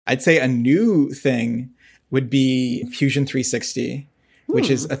I'd say a new thing would be Fusion 360, which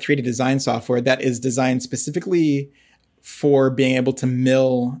is a 3D design software that is designed specifically for being able to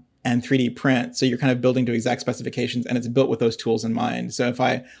mill and 3D print. So you're kind of building to exact specifications, and it's built with those tools in mind. So if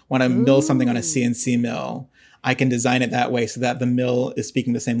I want to mill something on a CNC mill, I can design it that way so that the mill is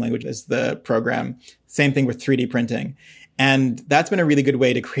speaking the same language as the program. Same thing with 3D printing. And that's been a really good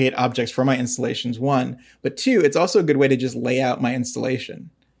way to create objects for my installations, one. But two, it's also a good way to just lay out my installation,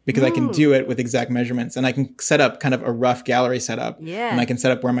 because I can do it with exact measurements, and I can set up kind of a rough gallery setup. Yeah. And I can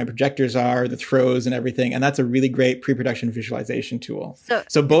set up where my projectors are, the throws and everything. And that's a really great pre-production visualization tool.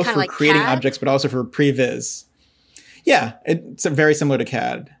 So both for like creating CAD? objects, but also for previs. Yeah, it's very similar to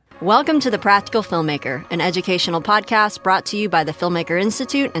CAD. Welcome to The Practical Filmmaker, an educational podcast brought to you by the Filmmaker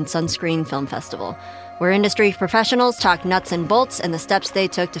Institute and Sunscreen Film Festival, where industry professionals talk nuts and bolts and the steps they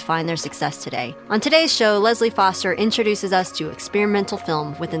took to find their success today. On today's show, Leslie Foster introduces us to experimental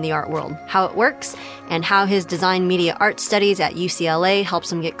film within the art world, how it works, and how his design media art studies at UCLA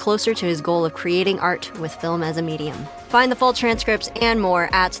helps him get closer to his goal of creating art with film as a medium. Find the full transcripts and more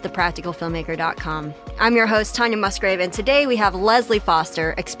at thepracticalfilmmaker.com. I'm your host, Tanya Musgrave, and today we have Leslie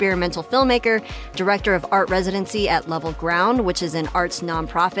Foster, experimental filmmaker, director of art residency at Level Ground, which is an arts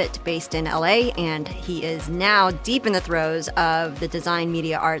nonprofit based in LA, and he is now deep in the throes of the Design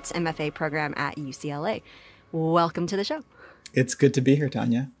Media Arts MFA program at UCLA. Welcome to the show. It's good to be here,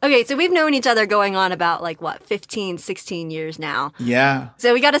 Tanya. Okay, so we've known each other going on about 15, 16 years now. Yeah.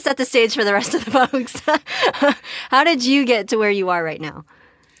 So we got to set the stage for the rest of the folks. How did you get to where you are right now?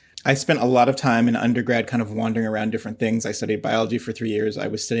 I spent a lot of time in undergrad kind of wandering around different things. I studied biology for 3 years. I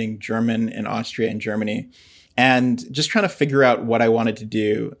was studying German in Austria and Germany, and just trying to figure out what I wanted to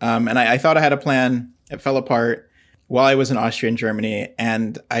do. And I thought I had a plan. It fell apart while I was in Austria and Germany,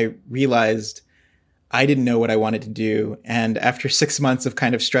 and I realized I didn't know what I wanted to do. And after 6 months of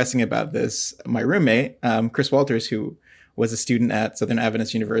kind of stressing about this, my roommate, Chris Walters, who was a student at Southern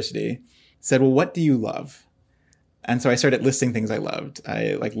Adventist University, said, well, what do you love? And so I started listing things I loved.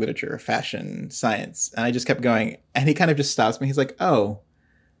 I like literature, fashion, science. And I just kept going. And he kind of just stops me. He's like, oh,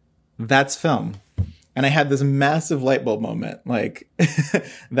 that's film. And I had this massive light bulb moment,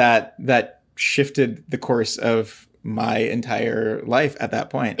 that shifted the course of my entire life at that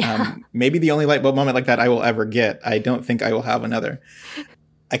point. Maybe the only light bulb moment like that I will ever get. I don't think I will have another.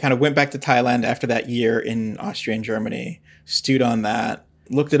 I kind of went back to Thailand after that year in Austria and Germany, stewed on that,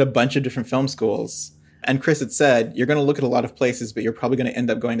 looked at a bunch of different film schools. And Chris had said, you're going to look at a lot of places, but you're probably going to end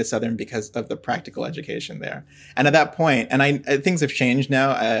up going to Southern because of the practical education there. And at that point, and things have changed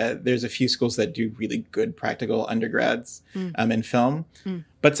now. There's a few schools that do really good practical undergrads in film.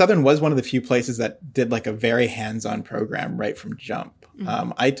 But Southern was one of the few places that did a very hands-on program right from jump.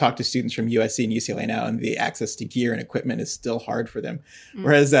 I talk to students from USC and UCLA now, and the access to gear and equipment is still hard for them.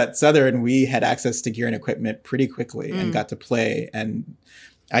 Whereas at Southern, we had access to gear and equipment pretty quickly and got to play, and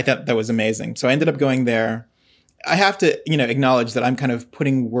I thought that was amazing. So I ended up going there. I have to, acknowledge that I'm kind of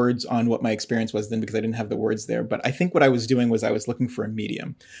putting words on what my experience was then because I didn't have the words there. But I think what I was doing was I was looking for a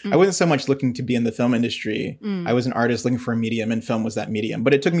medium. I wasn't so much looking to be in the film industry. I was an artist looking for a medium, and film was that medium.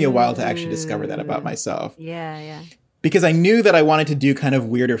 But it took me a while to actually discover that about myself. Yeah. Because I knew that I wanted to do kind of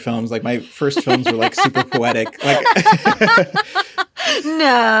weirder films. Like my first films were super poetic.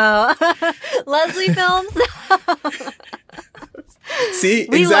 No. Leslie films? See,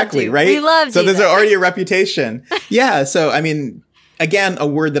 exactly, right? We loved so you. There's already a reputation. Yeah. So, again, a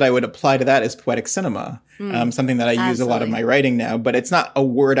word that I would apply to that is poetic cinema, something that I use a lot of my writing now, but it's not a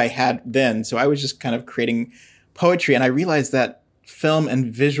word I had then. So I was just kind of creating poetry. And I realized that film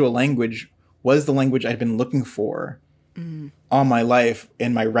and visual language was the language I'd been looking for all my life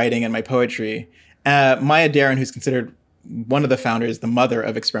in my writing and my poetry. Maya Deren, who's considered one of the founders, the mother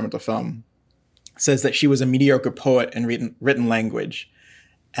of experimental film, says that she was a mediocre poet in written language.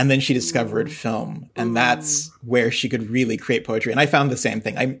 And then she discovered film. And that's where she could really create poetry. And I found the same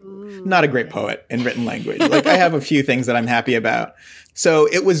thing. I'm not a great poet in written language. I have a few things that I'm happy about. So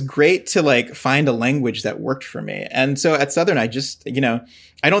it was great to find a language that worked for me. And so at Southern, I just,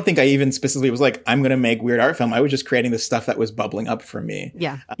 I don't think I even specifically was I'm going to make weird art film. I was just creating the stuff that was bubbling up for me.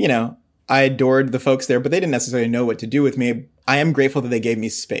 Yeah. I adored the folks there, but they didn't necessarily know what to do with me. I am grateful that they gave me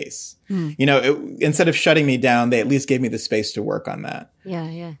space. Instead of shutting me down, they at least gave me the space to work on that.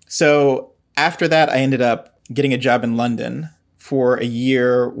 Yeah. So after that, I ended up getting a job in London for a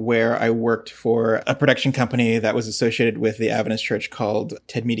year where I worked for a production company that was associated with the Adventist Church called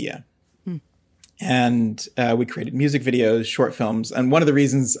TED Media. And we created music videos, short films. And one of the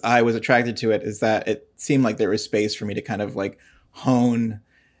reasons I was attracted to it is that it seemed like there was space for me to kind of hone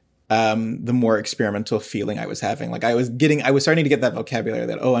the more experimental feeling I was having. Like I was starting to get that vocabulary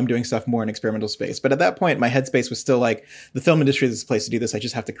that, oh, I'm doing stuff more in experimental space. But at that point, my headspace was still like, the film industry is a place to do this. I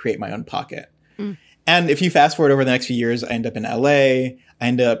just have to create my own pocket. And if you fast forward over the next few years, I end up in LA. I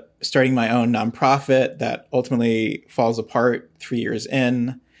end up starting my own nonprofit that ultimately falls apart 3 years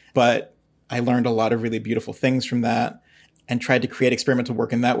in. But I learned a lot of really beautiful things from that and tried to create experimental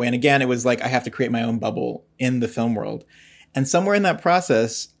work in that way. And again, it was like, I have to create my own bubble in the film world. And somewhere in that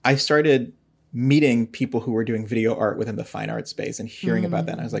process, I started meeting people who were doing video art within the fine art space and hearing about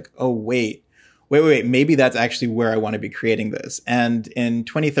that. And I was like, oh, wait, maybe that's actually where I want to be creating this. And in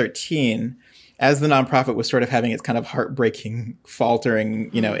 2013, as the nonprofit was sort of having its kind of heartbreaking, faltering,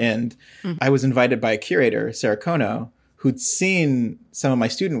 end, I was invited by a curator, Sarah Kono, who'd seen some of my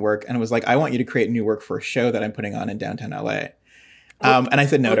student work and was like, I want you to create new work for a show that I'm putting on in downtown LA. And I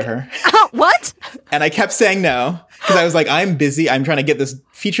said no to her. What? And I kept saying no because I was like, I'm busy. I'm trying to get this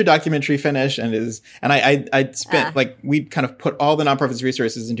feature documentary finished. And I spent we kind of put all the nonprofit's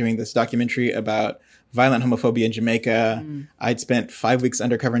resources in doing this documentary about violent homophobia in Jamaica. I'd spent 5 weeks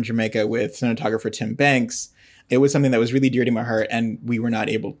undercover in Jamaica with cinematographer Tim Banks. It was something that was really dear to my heart, and we were not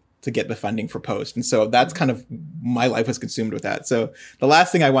able to get the funding for post. And so that's kind of, my life was consumed with that. So the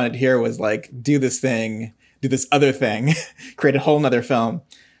last thing I wanted to hear was like, do this other thing, create a whole nother film.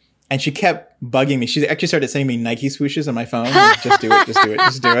 And she kept bugging me. She actually started sending me Nike swooshes on my phone. Like, just do it, just do it,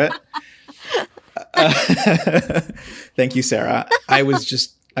 just do it. Thank you, Sarah. I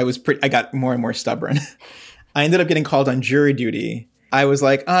got more and more stubborn. I ended up getting called on jury duty. I was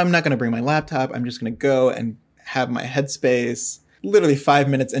like, oh, I'm not going to bring my laptop. I'm just going to go and have my headspace. Literally 5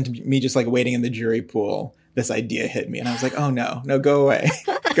 minutes into me just like waiting in the jury pool, this idea hit me. And I was like, oh no, go away,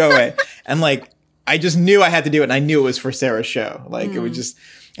 go away. And like, I just knew I had to do it. And I knew it was for Sarah's show. Like it was just,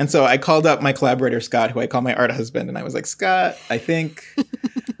 and so I called up my collaborator, Scott, who I call my art husband. And I was like, Scott, I think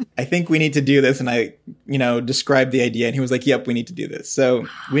we need to do this. And I, described the idea and he was like, yep, we need to do this. So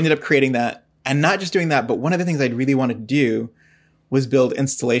we ended up creating that, and not just doing that, but one of the things I'd really wanted to do was build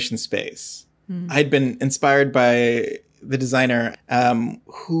installation space. I'd been inspired by the designer,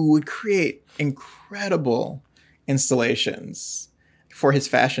 who would create incredible installations for his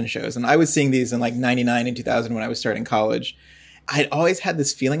fashion shows. And I was seeing these in like 99 and 2000 when I was starting college. I'd always had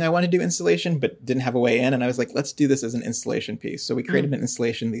this feeling I wanted to do installation, but didn't have a way in. And I was like, let's do this as an installation piece. So we created an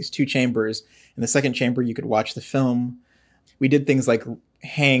installation, these 2 chambers. In the second chamber, you could watch the film. We did things like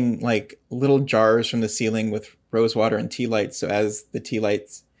hang like little jars from the ceiling with rose water and tea lights. So as the tea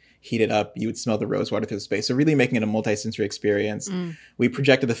lights heated up, you would smell the rose water through the space. So really making it a multi-sensory experience. We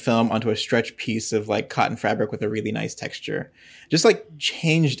projected the film onto a stretch piece of like cotton fabric with a really nice texture. Just like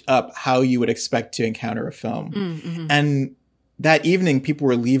changed up how you would expect to encounter a film. And that evening, people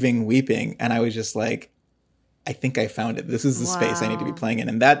were leaving weeping. And I was just like, I think I found it. This is the space I need to be playing in.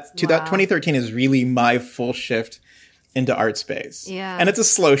 And that 2013 is really my full shift into art space. Yeah. And it's a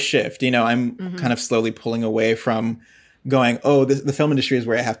slow shift. I'm kind of slowly pulling away from going, oh, the film industry is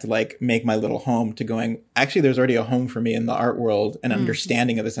where I have to like make my little home, to going, actually, there's already a home for me in the art world, and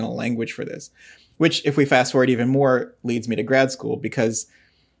understanding of this and a language for this, which if we fast forward even more leads me to grad school, because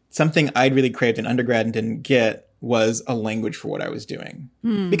something I'd really craved in undergrad and didn't get was a language for what I was doing.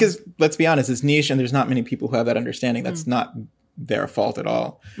 Because let's be honest, it's niche and there's not many people who have that understanding. That's not their fault at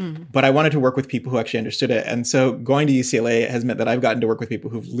all. But I wanted to work with people who actually understood it. And so going to UCLA has meant that I've gotten to work with people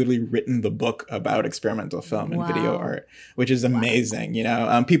who've literally written the book about experimental film and video art, which is amazing.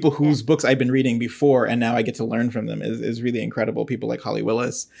 People whose books I've been reading before and now I get to learn from them is really incredible. People like Holly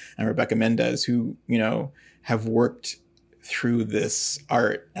Willis and Rebecca Mendez who, have worked through this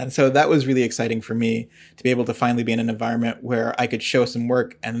art. And so that was really exciting for me to be able to finally be in an environment where I could show some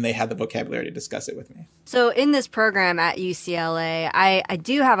work and they had the vocabulary to discuss it with me. So in this program at UCLA, I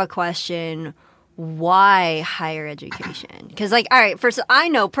do have a question. Why higher education? Because all right, first, I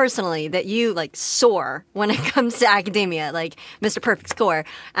know personally that you soar when it comes to academia, like Mr. Perfect Score.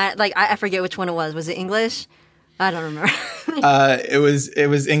 I forget which one it was. Was it English? I don't remember. It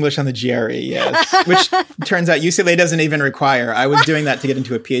was English on the GRE, yes. Which turns out UCLA doesn't even require. I was doing that to get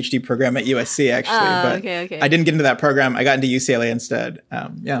into a PhD program at USC, actually. But okay. I didn't get into that program. I got into UCLA instead.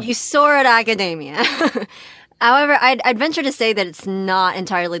 You soar at academia. However, I'd venture to say that it's not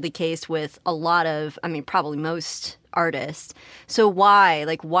entirely the case with a lot of, probably most artists. So why?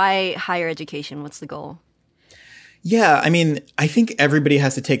 Why higher education? What's the goal? Yeah, I think everybody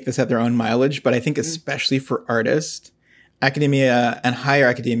has to take this at their own mileage, but I think especially for artists, academia and higher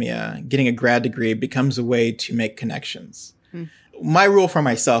academia, getting a grad degree becomes a way to make connections. my rule for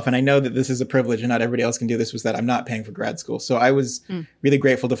myself, and I know that this is a privilege and not everybody else can do this, was that I'm not paying for grad school. So I was really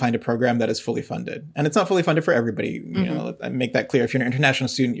grateful to find a program that is fully funded. And it's not fully funded for everybody. You know, I make that clear. If you're an international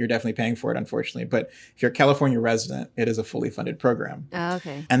student, you're definitely paying for it, unfortunately. But if you're a California resident, it is a fully funded program. Oh,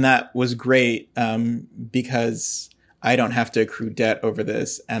 okay. And that was great because I don't have to accrue debt over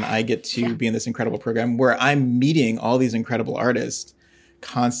this. And I get to be in this incredible program where I'm meeting all these incredible artists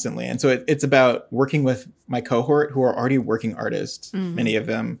constantly. And so it's about working with my cohort who are already working artists, many of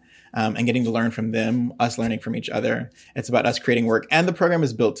them, and getting to learn from them, us learning from each other. It's about us creating work. And the program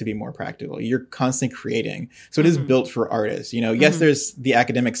is built to be more practical. You're constantly creating. So it is built for artists. You know, yes, there's the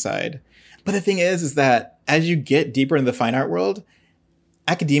academic side. But the thing is that as you get deeper into the fine art world,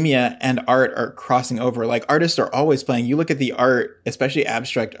 academia and art are crossing over. Like artists are always playing. You look at the art, especially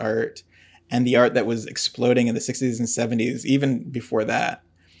abstract art, and the art that was exploding in the 60s and 70s, even before that.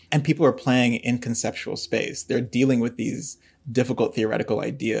 And people are playing in conceptual space. They're dealing with these difficult theoretical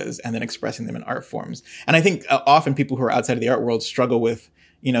ideas and then expressing them in art forms. And I think often people who are outside of the art world struggle with,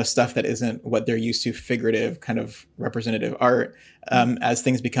 you know, stuff that isn't what they're used to, figurative kind of representative art, as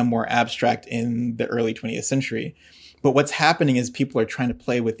things become more abstract in the early 20th century. But what's happening is people are trying to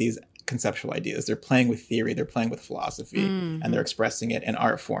play with these conceptual ideas. They're playing with theory, they're playing with philosophy, and they're expressing it in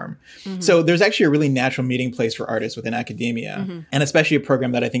art form. So there's actually a really natural meeting place for artists within academia, and especially a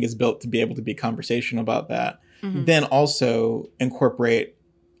program that I think is built to be able to be conversational about that. Then also incorporate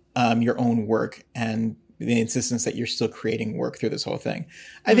your own work and the insistence that you're still creating work through this whole thing.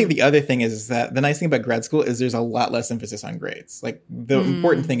 I think the other thing is that the nice thing about grad school is there's a lot less emphasis on grades. Like the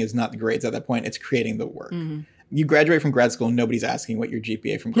important thing is not the grades at that point, it's creating the work. You graduate from grad school, nobody's asking what your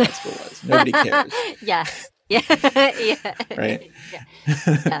GPA from grad school was. Nobody cares. Yeah. Yeah. Right?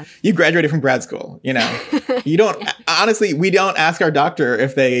 Yeah. You graduated from grad school, you know. You don't, honestly, we don't ask our doctor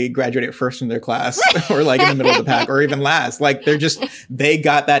if they graduated first from their class or like in the middle of the pack or even last. Like they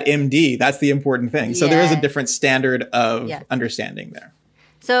got that MD. That's the important thing. So there is a different standard of understanding there.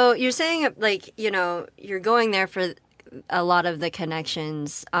 So you're saying like, you know, you're going there for a lot of the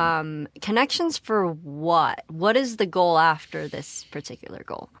connections. Connections for what? What is the goal after this particular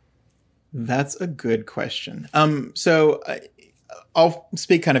goal? That's a good question. So I'll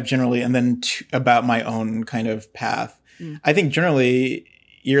speak kind of generally and then about my own kind of path. I think generally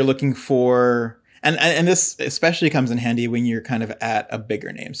you're looking for, and this especially comes in handy when you're kind of at a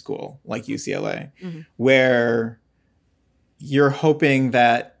bigger name school like UCLA, where you're hoping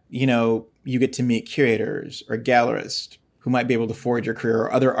that, you know, you get to meet curators or gallerists who might be able to forge your career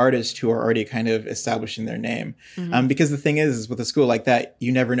or other artists who are already kind of establishing their name. Because the thing is with a school like that,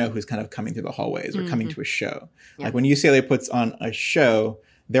 you never know who's kind of coming through the hallways or coming to a show. Like when UCLA puts on a show,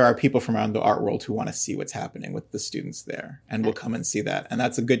 there are people from around the art world who want to see what's happening with the students there and will come and see that. And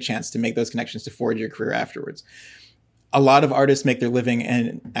that's a good chance to make those connections to forge your career afterwards. A lot of artists make their living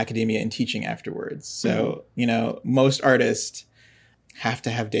in academia and teaching afterwards. So, you know, most artists have to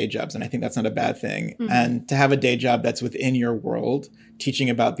have day jobs. And I think that's not a bad thing. And to have a day job that's within your world, teaching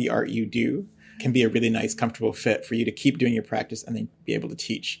about the art you do, can be a really nice, comfortable fit for you to keep doing your practice and then be able to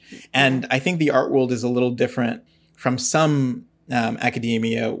teach. And I think the art world is a little different from some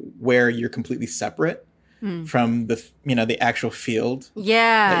academia where you're completely separate from the, you know, the actual field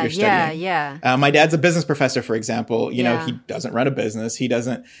that you're studying. My dad's a business professor, for example. You know, he doesn't run a business. He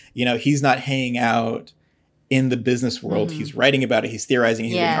doesn't, you know, he's not hanging out in the business world. He's writing about it. He's theorizing.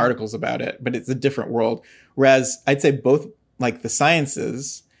 He's writing articles about it. But it's a different world. Whereas I'd say both like the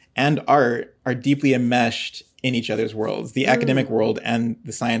sciences and art are deeply enmeshed in each other's worlds. The academic world and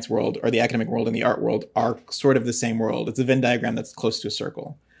the science world, or the academic world and the art world, are sort of the same world. It's a Venn diagram that's close to a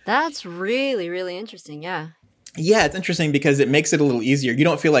circle. That's really, really interesting. Yeah. Yeah, it's interesting because it makes it a little easier. You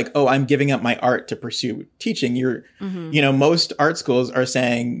don't feel like, oh, I'm giving up my art to pursue teaching. You're, you know, most art schools are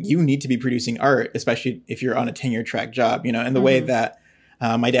saying you need to be producing art, especially if you're on a tenure track job, you know, in the way that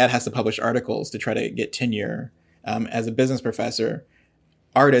my dad has to publish articles to try to get tenure as a business professor.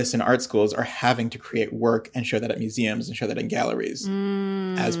 Artists in art schools are having to create work and show that at museums and show that in galleries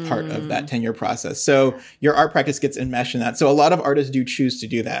as part of that tenure process. So your art practice gets enmeshed in that. So a lot of artists do choose to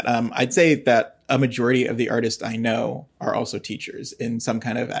do that. I'd say that a majority of the artists I know are also teachers in some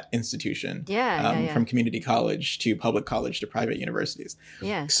kind of institution. From community college to public college to private universities.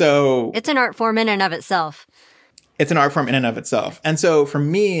 So it's an art form in and of itself. It's an art form in and of itself. And so for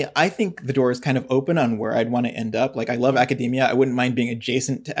me, I think the door is kind of open on where I'd want to end up. Like I love academia. I wouldn't mind being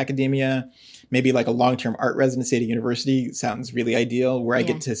adjacent to academia. Maybe like a long-term art residency at a university sounds really ideal, where I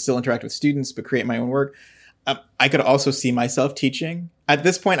get to still interact with students, but create my own work. I could also see myself teaching. At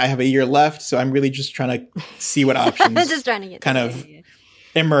this point, I have a year left, so I'm really just trying to see what options just trying to get kind of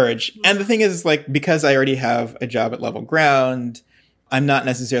emerge. And the thing is, like, because I already have a job at Level Ground, I'm not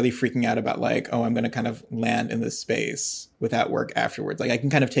necessarily freaking out about like, oh, I'm going to kind of land in this space without work afterwards. Like I can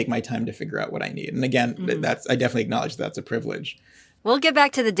kind of take my time to figure out what I need. And again, I definitely acknowledge that's a privilege. We'll get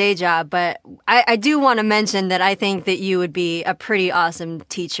back to the day job, but I do want to mention that I think that you would be a pretty awesome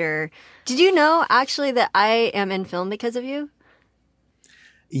teacher. Did you know actually that I am in film because of you?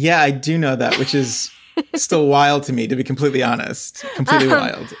 Yeah, I do know that, which is still wild to me, to be completely honest. Completely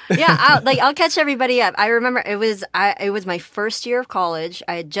wild. Yeah, I'll catch everybody up. I remember it was my first year of college.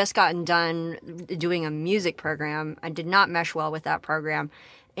 I had just gotten done doing a music program. I did not mesh well with that program,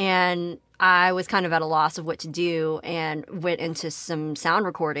 and I was kind of at a loss of what to do, and went into some sound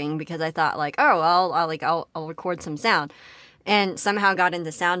recording because I thought like, oh, I'll record some sound, and somehow got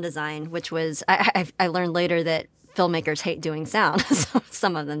into sound design, which was I learned later that filmmakers hate doing sound. So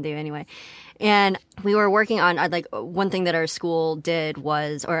some of them do anyway. And we were working on like one thing that our school did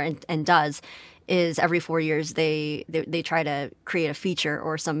was and does is every 4 years they try to create a feature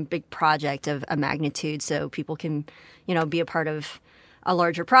or some big project of a magnitude so people can, be a part of a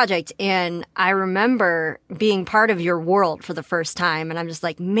larger project. And I remember being part of your world for the first time, and I'm just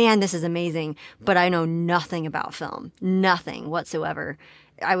like, man, this is amazing. But I know nothing about film, nothing whatsoever.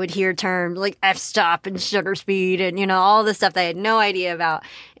 I would hear terms like f-stop and shutter speed and, all the stuff that I had no idea about.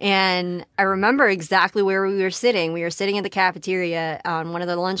 And I remember exactly where we were sitting. We were sitting in the cafeteria on one of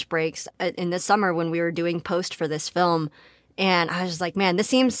the lunch breaks in the summer when we were doing post for this film. And I was just like, man, this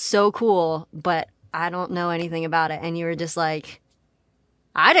seems so cool, but I don't know anything about it. And you were just like,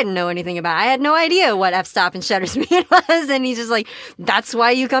 I didn't know anything about it. I had no idea what f-stop and shutter speed was. And he's just like, that's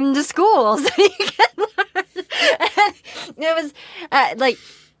why you come to school, so you can learn. And it was like,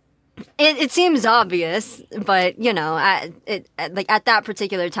 it seems obvious, but like at that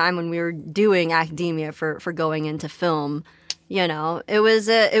particular time when we were doing academia for going into film, it was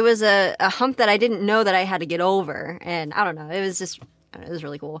a hump that I didn't know that I had to get over. And I don't know, it was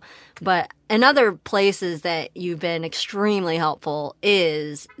really cool. But in other places that you've been extremely helpful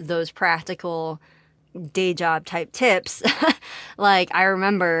is those practical day job type tips. Like I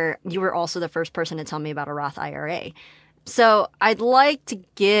remember you were also the first person to tell me about a Roth IRA. So I'd like to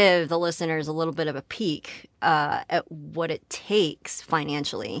give the listeners a little bit of a peek at what it takes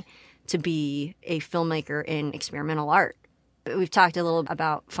financially to be a filmmaker in experimental art. We've talked a little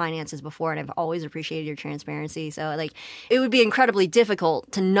about finances before, and I've always appreciated your transparency. So, like, it would be incredibly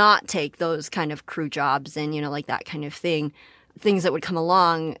difficult to not take those kind of crew jobs and, like that kind of thing, things that would come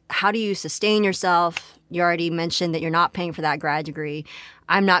along. How do you sustain yourself? You already mentioned that you're not paying for that grad degree.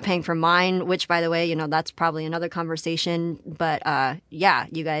 I'm not paying for mine, which, by the way, that's probably another conversation. But, yeah,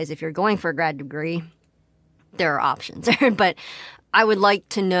 you guys, if you're going for a grad degree, there are options. But I would like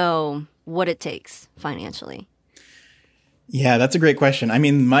to know what it takes financially. Yeah, that's a great question. I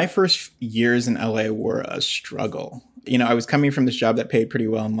mean, my first years in LA were a struggle. I was coming from this job that paid pretty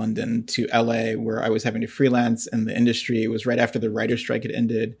well in London to LA, where I was having to freelance, and the industry was right after the writer's strike had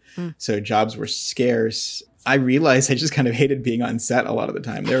ended. So jobs were scarce. I realized I just kind of hated being on set a lot of the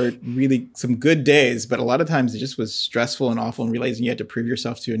time. There were really some good days, but a lot of times it just was stressful and awful, and realizing you had to prove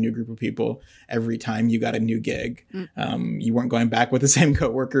yourself to a new group of people every time you got a new gig. You weren't going back with the same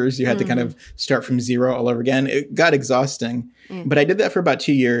coworkers. You had to kind of start from zero all over again. It got exhausting, but I did that for about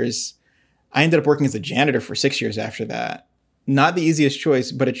 2 years. I ended up working as a janitor for 6 years after that. Not the easiest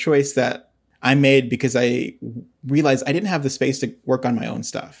choice, but a choice that I made because I realized I didn't have the space to work on my own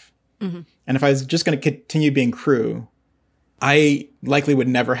stuff. And if I was just going to continue being crew, I likely would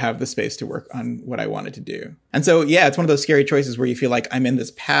never have the space to work on what I wanted to do. And so, yeah, it's one of those scary choices where you feel like I'm in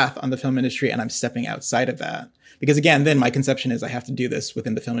this path on the film industry and I'm stepping outside of that. Because again, then my conception is I have to do this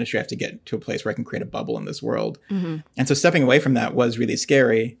within the film industry. I have to get to a place where I can create a bubble in this world. And so stepping away from that was really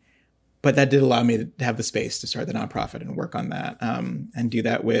scary. But that did allow me to have the space to start the nonprofit and work on that, and do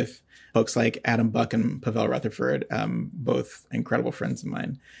that with folks like Adam Buck and Pavel Rutherford, both incredible friends of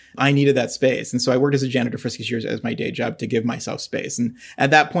mine. I needed that space. And so I worked as a janitor for 6 years as my day job to give myself space. And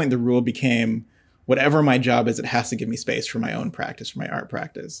at that point, the rule became whatever my job is, it has to give me space for my own practice, for my art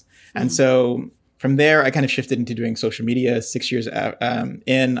practice. And so from there, I kind of shifted into doing social media. 6 years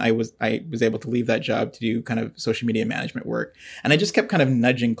in, I was able to leave that job to do kind of social media management work. And I just kept kind of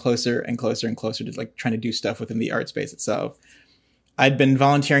nudging closer and closer and closer to like trying to do stuff within the art space itself. I'd been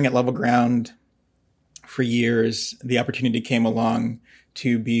volunteering at Level Ground for years. The opportunity came along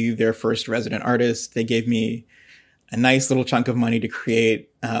to be their first resident artist. They gave me a nice little chunk of money to create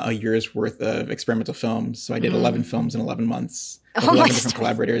a year's worth of experimental films. So I did 11 films in 11 months with 11 different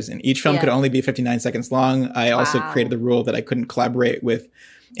collaborators. And each film could only be 59 seconds long. I also created the rule that I couldn't collaborate with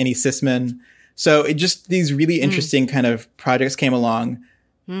any cis men. So it just, these really interesting kind of projects came along.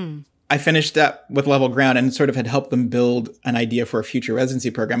 I finished up with Level Ground and sort of had helped them build an idea for a future residency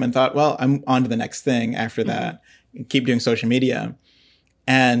program and thought, well, I'm on to the next thing after that. Keep doing social media.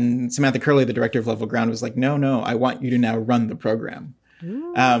 And Samantha Curley, the director of Level Ground, was like, no, I want you to now run the program.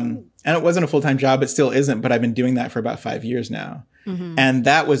 And it wasn't a full-time job. It still isn't, but I've been doing that for about 5 years now. And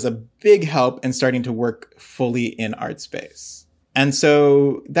that was a big help in starting to work fully in art space. And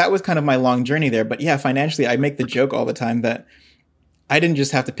so that was kind of my long journey there. But yeah, financially, I make the joke all the time that I didn't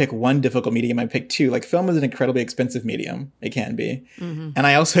just have to pick one difficult medium. I picked two. Like, film is an incredibly expensive medium. It can be. And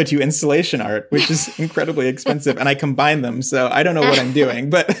I also do installation art, which is incredibly expensive. And I combine them. So I don't know what I'm doing.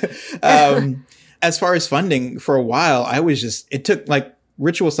 But as far as funding, for a while, it took like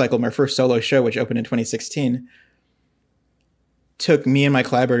Ritual Cycle, my first solo show, which opened in 2016, took me and my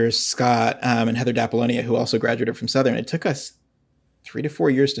collaborators, Scott and Heather Dapolonia, who also graduated from Southern. It took us 3 to 4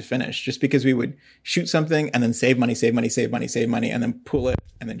 years to finish, just because we would shoot something and then save money, and then pull it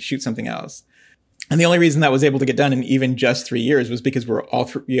and then shoot something else. And the only reason that was able to get done in even just 3 years was because we're all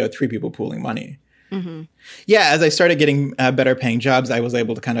three people pooling money. Yeah, as I started getting better paying jobs, I was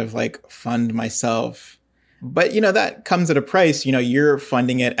able to kind of like fund myself. But, that comes at a price. You're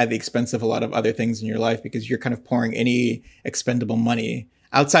funding it at the expense of a lot of other things in your life because you're kind of pouring any expendable money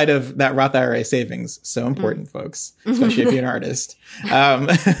outside of that Roth IRA savings. So important, folks, especially if you're an artist.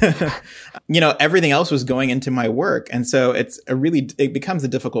 Everything else was going into my work. And so it becomes a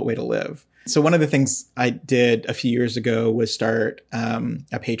difficult way to live. So one of the things I did a few years ago was start a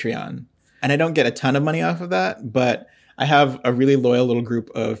Patreon. And I don't get a ton of money off of that, but I have a really loyal little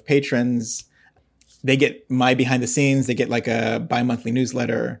group of patrons. They get my behind the scenes. They get like a bi-monthly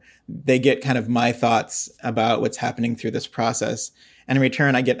newsletter. They get kind of my thoughts about what's happening through this process. And in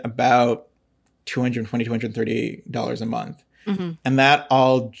return, I get about $220, $230 a month. And that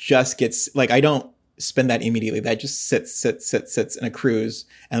all just gets, like, I don't spend that immediately. That just sits and accrues.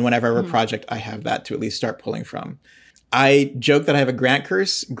 And whenever I have a project, I have that to at least start pulling from. I joke that I have a grant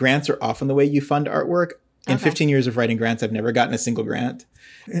curse. Grants are often the way you fund artwork. In 15 years of writing grants, I've never gotten a single grant.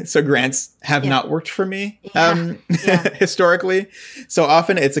 So grants have not worked for me historically. So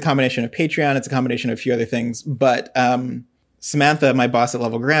often it's a combination of Patreon. It's a combination of a few other things. But Samantha, my boss at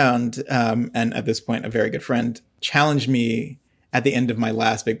Level Ground, and at this point a very good friend, challenged me at the end of my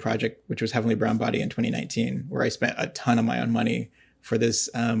last big project, which was Heavenly Brown Body in 2019, where I spent a ton of my own money for this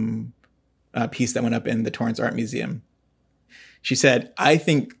piece that went up in the Torrance Art Museum. She said, I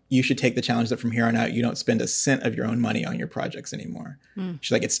think you should take the challenge that from here on out, you don't spend a cent of your own money on your projects anymore.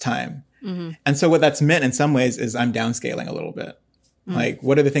 She's like, it's time. And so what that's meant in some ways is I'm downscaling a little bit. Like,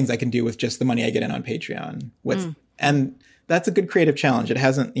 what are the things I can do with just the money I get in on Patreon? And that's a good creative challenge. It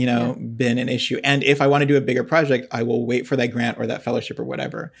hasn't, been an issue. And if I want to do a bigger project, I will wait for that grant or that fellowship or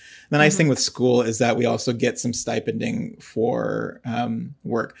whatever. The nice thing with school is that we also get some stipending for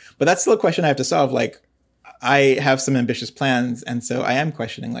work. But that's still a question I have to solve. Like, I have some ambitious plans. And so I am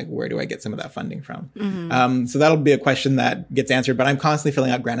questioning, like, where do I get some of that funding from? So that'll be a question that gets answered. But I'm constantly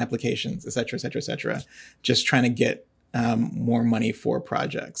filling out grant applications, et cetera, just trying to get more money for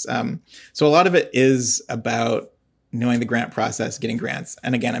projects. So a lot of it is about knowing the grant process, getting grants.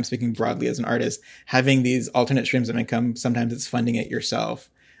 And again, I'm speaking broadly as an artist, having these alternate streams of income. Sometimes it's funding it yourself.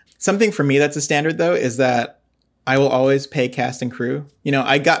 Something for me that's a standard, though, is that I will always pay cast and crew.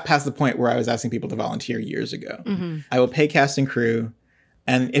 I got past the point where I was asking people to volunteer years ago. I will pay cast and crew.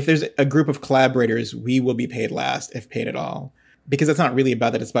 And if there's a group of collaborators, we will be paid last, if paid at all. Because it's not really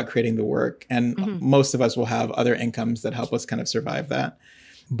about that. It's about creating the work. And most of us will have other incomes that help us kind of survive that.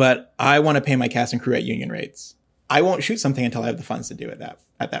 But I want to pay my cast and crew at union rates. I won't shoot something until I have the funds to do it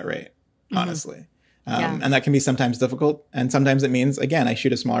at that rate, honestly. And that can be sometimes difficult. And sometimes it means, again, I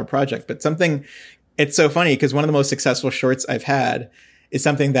shoot a smaller project. But it's so funny because one of the most successful shorts I've had is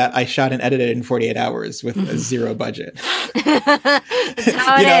something that I shot and edited in 48 hours with a zero budget. That's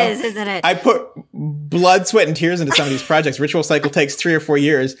how it is, isn't it? I put blood, sweat, and tears into some of these projects. Ritual Cycle takes 3 or 4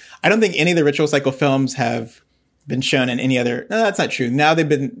 years. I don't think any of the Ritual Cycle films have been shown in any other. No, that's not true. Now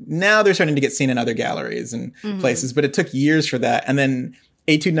they're starting to get seen in other galleries and places, but it took years for that. And then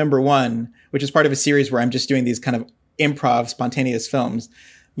Etude Number 1, which is part of a series where I'm just doing these kind of improv, spontaneous films.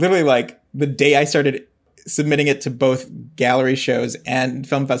 Literally, like, the day I started submitting it to both gallery shows and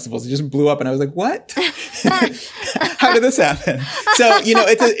film festivals, it just blew up, and I was like, what? How did this happen? So,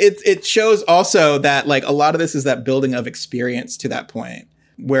 it shows also that, like, a lot of this is that building of experience to that point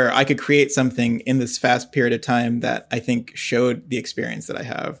where I could create something in this fast period of time that I think showed the experience that I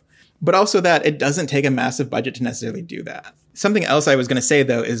have. But also that it doesn't take a massive budget to necessarily do that. Something else I was going to say,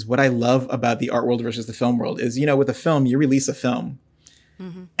 though, is what I love about the art world versus the film world is, with a film, you release a film.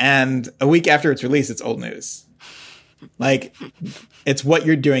 And a week after it's released, it's old news. Like, it's what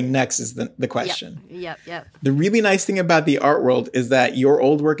you're doing next is the question. Yep. The really nice thing about the art world is that your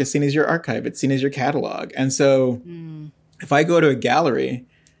old work is seen as your archive. It's seen as your catalog. And so if I go to a gallery,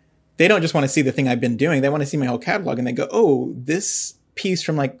 they don't just want to see the thing I've been doing. They want to see my whole catalog, and they go, oh, this piece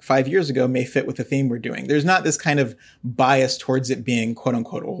from like 5 years ago may fit with the theme we're doing. There's not this kind of bias towards it being quote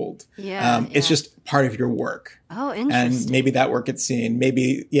unquote old. It's just part of your work. Oh, interesting. And maybe that work gets seen.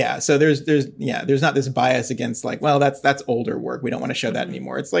 Maybe, So there's not this bias against like, well, that's older work. We don't want to show that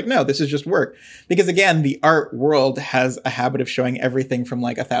anymore. It's like, no, this is just work. Because again, the art world has a habit of showing everything from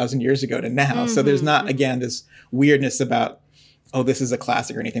like 1,000 years ago to now. So there's not, again, this weirdness about, oh, this is a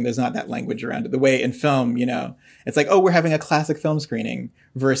classic or anything. There's not that language around it. The way in film, it's like, oh, we're having a classic film screening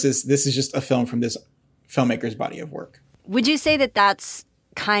versus this is just a film from this filmmaker's body of work. Would you say that that's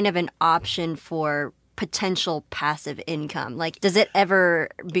kind of an option for potential passive income? Like, does it ever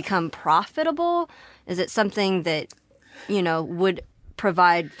become profitable? Is it something that, would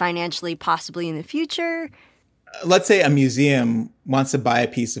provide financially possibly in the future? Let's say a museum wants to buy a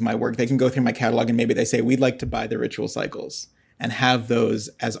piece of my work. They can go through my catalog and maybe they say, we'd like to buy the ritual cycles and have those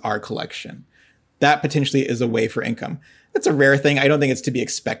as our collection. That potentially is a way for income. That's a rare thing. I don't think it's to be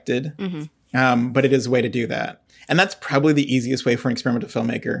expected, but it is a way to do that. And that's probably the easiest way for an experimental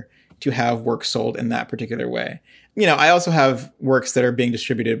filmmaker to have work sold in that particular way. I also have works that are being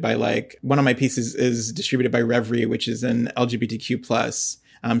distributed by like, one of my pieces is distributed by Reverie, which is an LGBTQ plus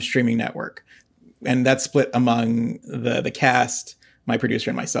streaming network. And that's split among the cast, my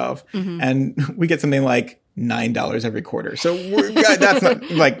producer and myself. And we get something like $9 every quarter. So that's not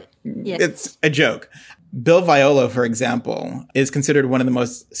like, it's a joke. Bill Viola, for example, is considered one of the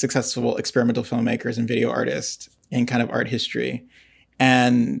most successful experimental filmmakers and video artists in kind of art history.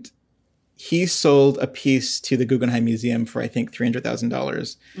 And he sold a piece to the Guggenheim Museum for, I think,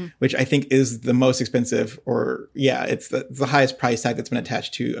 $300,000, which I think is the most expensive it's the highest price tag that's been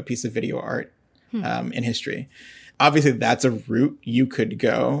attached to a piece of video art in history. Obviously, that's a route you could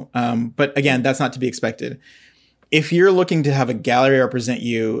go. But again, that's not to be expected. If you're looking to have a gallery represent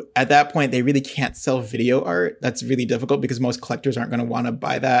you, at that point, they really can't sell video art. That's really difficult because most collectors aren't going to want to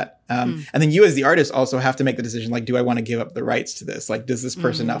buy that. And then you as the artist also have to make the decision, like, do I want to give up the rights to this? Like, does this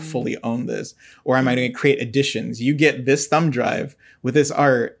person not fully own this? Or am I going to create additions? You get this thumb drive with this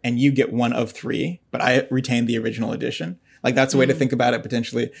art and you get one of 3, but I retain the original edition. Like, that's a way to think about it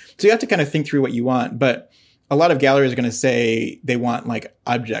potentially. So you have to kind of think through what you want. But a lot of galleries are going to say they want like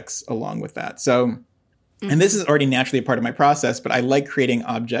objects along with that. So, and this is already naturally a part of my process, but I like creating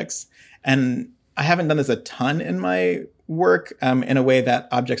objects. And I haven't done this a ton in my work in a way that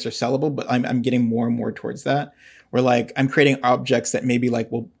objects are sellable, but I'm getting more and more towards that. Where like I'm creating objects that maybe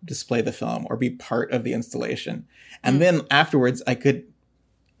like will display the film or be part of the installation. And then afterwards I could,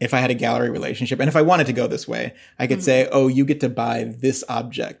 if I had a gallery relationship, and if I wanted to go this way, I could say, oh, you get to buy this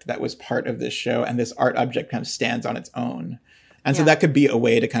object that was part of this show, and this art object kind of stands on its own. And so that could be a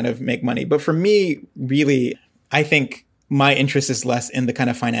way to kind of make money. But for me, really, I think my interest is less in the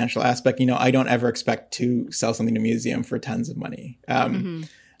kind of financial aspect. I don't ever expect to sell something to a museum for tons of money.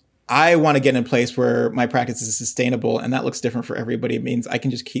 I want to get in a place where my practice is sustainable, and that looks different for everybody. It means I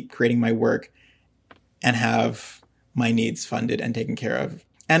can just keep creating my work and have my needs funded and taken care of.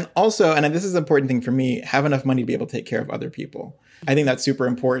 And also, and this is an important thing for me, have enough money to be able to take care of other people. I think that's super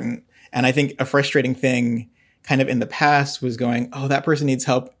important. And I think a frustrating thing kind of in the past was going, oh, that person needs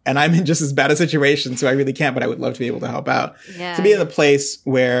help and I'm in just as bad a situation, so I really can't, but I would love to be able to help out. To be in a place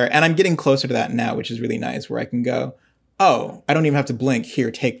where, and I'm getting closer to that now, which is really nice, where I can go, oh, I don't even have to blink.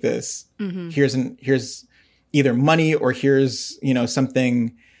 Here, take this. Here's either money or here's,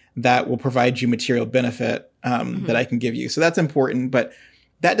 something that will provide you material benefit that I can give you. So that's important, but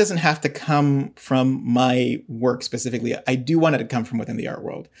that doesn't have to come from my work specifically. I do want it to come from within the art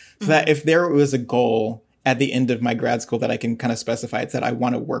world. So that if there was a goal at the end of my grad school that I can kind of specify, it's that I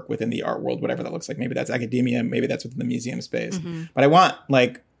want to work within the art world, whatever that looks like. Maybe that's academia, maybe that's within the museum space. But I want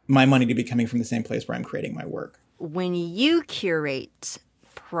like my money to be coming from the same place where I'm creating my work. When you curate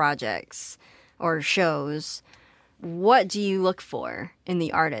projects or shows, what do you look for in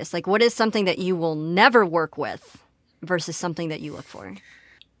the artist? Like, what is something that you will never work with versus something that you look for?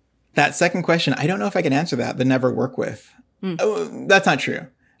 That second question, I don't know if I can answer that, the never work with. Oh, that's not true.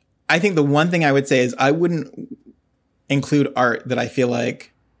 I think the one thing I would say is I wouldn't include art that I feel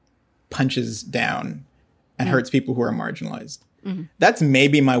like punches down and hurts people who are marginalized. That's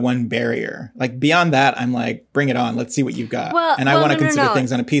maybe my one barrier. Like beyond that, I'm like, bring it on. Let's see what you've got. And I want to consider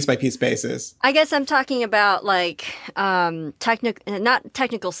things on a piece by piece basis. I guess I'm talking about like not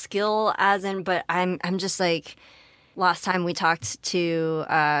technical skill as in, but I'm just like, last time we talked to,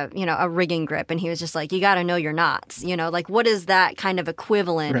 a rigging grip, and he was just like, you got to know your knots, like what is that kind of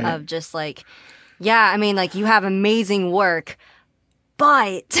equivalent Right. of just like, yeah, I mean, like you have amazing work,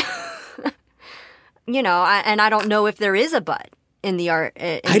 but, and I don't know if there is a but in the art.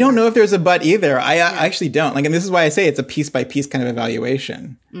 I don't know if there's a but either. I actually don't. Like, and this is why I say it's a piece by piece kind of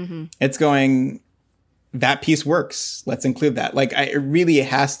evaluation. Mm-hmm. It's going, that piece works. Let's include that. Like, it really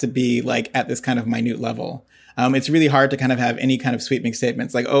has to be like at this kind of minute level. It's really hard to kind of have any kind of sweeping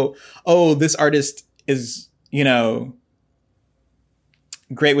statements like, oh, this artist is,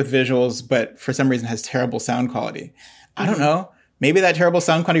 great with visuals, but for some reason has terrible sound quality. Mm-hmm. I don't know. Maybe that terrible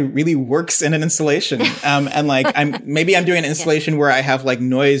sound quality really works in an installation. And like, I'm doing an installation where I have like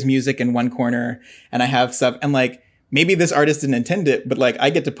noise music in one corner and I have stuff, and like, maybe this artist didn't intend it, but like I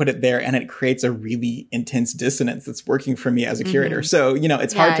get to put it there and it creates a really intense dissonance that's working for me as a curator. Mm-hmm. So,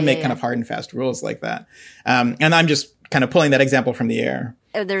 it's hard to make kind of hard and fast rules like that. And I'm just kind of pulling that example from the air.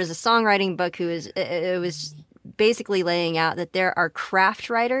 There was a songwriting book it was basically laying out that there are craft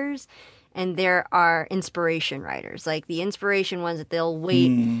writers and there are inspiration writers. Like the inspiration ones that they'll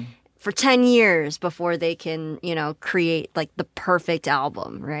wait for 10 years before they can, create like the perfect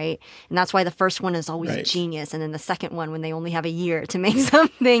album, right? And that's why the first one is always genius. And then the second one, when they only have a year to make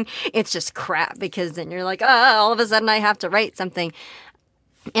something, it's just crap, because then you're like, all of a sudden I have to write something.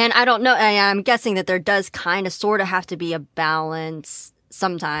 And I don't know. I'm guessing that there does kind of sort of have to be a balance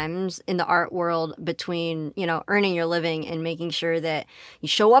sometimes in the art world between, earning your living and making sure that you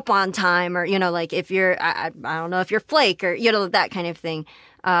show up on time, or, like if you're, I don't know if you're flake or, that kind of thing,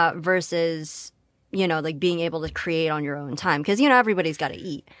 versus, like being able to create on your own time. Because, everybody's got to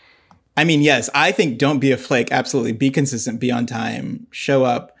eat. I mean, yes, I think don't be a flake. Absolutely. Be consistent, be on time, show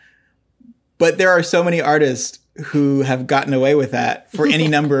up. But there are so many artists who have gotten away with that for any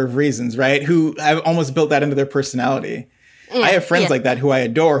number of reasons, right? Who have almost built that into their personality. Yeah, I have friends like that who I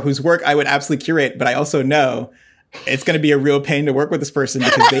adore, whose work I would absolutely curate, but I also know it's going to be a real pain to work with this person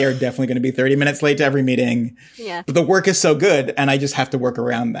because they are definitely going to be 30 minutes late to every meeting. Yeah. But the work is so good and I just have to work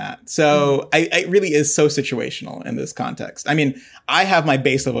around that. So it really is so situational in this context. I mean, I have my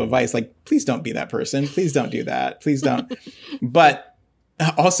base level advice, like, please don't be that person. Please don't do that. Please don't. But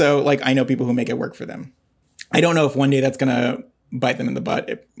also, like, I know people who make it work for them. I don't know if one day that's going to bite them in the butt.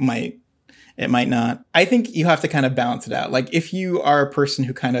 It might not. I think you have to kind of balance it out. Like, if you are a person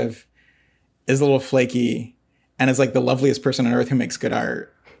who kind of is a little flaky and is like the loveliest person on earth who makes good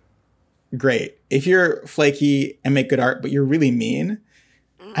art, great. If you're flaky and make good art, but you're really mean,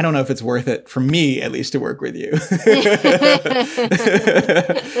 I don't know if it's worth it, for me at least, to work with you.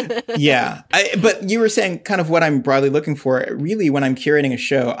 Yeah. But you were saying kind of what I'm broadly looking for. Really, when I'm curating a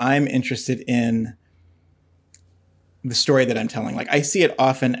show, I'm interested in the story that I'm telling. Like, I see it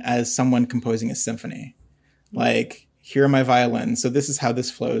often as someone composing a symphony. Like, here are my violins. So this is how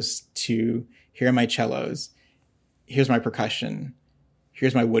this flows to, here are my cellos. Here's my percussion.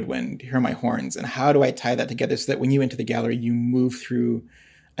 Here's my woodwind. Here are my horns. And how do I tie that together so that when you enter the gallery, you move through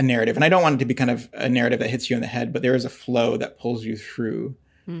a narrative? And I don't want it to be kind of a narrative that hits you in the head, but there is a flow that pulls you through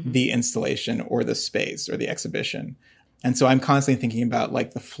the installation or the space or the exhibition. And so I'm constantly thinking about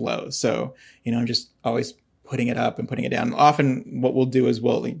like the flow. So, I'm just always putting it up and putting it down. Often what we'll do is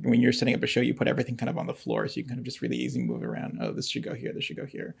when you're setting up a show, you put everything kind of on the floor so you can kind of just really easy move around. Oh, this should go here. This should go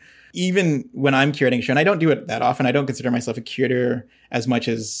here. Even when I'm curating a show, and I don't do it that often, I don't consider myself a curator as much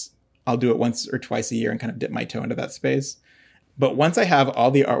as I'll do it once or twice a year and kind of dip my toe into that space. But once I have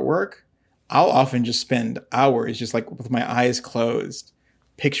all the artwork, I'll often just spend hours just like with my eyes closed,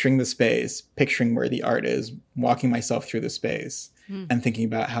 picturing the space, picturing where the art is, walking myself through the space, and thinking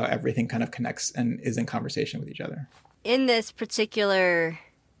about how everything kind of connects and is in conversation with each other. In this particular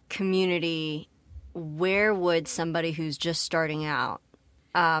community, where would somebody who's just starting out,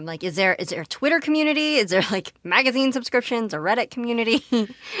 like, is there a Twitter community? Is there like magazine subscriptions, a Reddit community?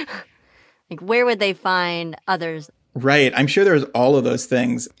 Like, where would they find others? Right. I'm sure there's all of those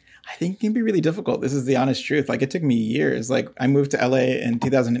things. I think it can be really difficult. This is the honest truth. Like, it took me years. Like, I moved to LA in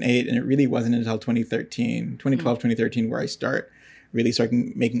 2008, and it really wasn't until 2013, where I really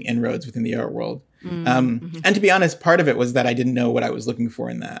started making inroads within the art world. And to be honest, part of it was that I didn't know what I was looking for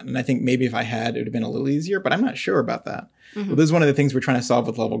in that. And I think maybe if I had, it would have been a little easier, but I'm not sure about that. Well, this is one of the things we're trying to solve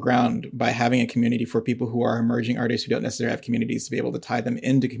with Level Ground by having a community for people who are emerging artists who don't necessarily have communities, to be able to tie them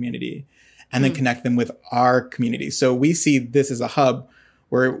into community and then connect them with our community. So we see this as a hub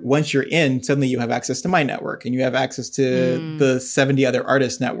where once you're in, suddenly you have access to my network and you have access to the 70 other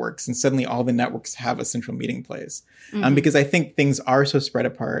artist networks. And suddenly all the networks have a central meeting place. Because I think things are so spread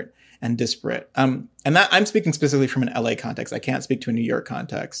apart and disparate. And that I'm speaking specifically from an LA context. I can't speak to a New York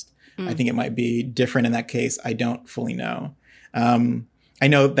context. I think it might be different in that case. I don't fully know. I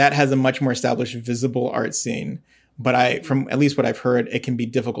know that has a much more established visible art scene, but from at least what I've heard, it can be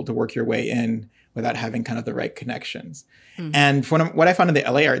difficult to work your way in without having kind of the right connections. And from what I found in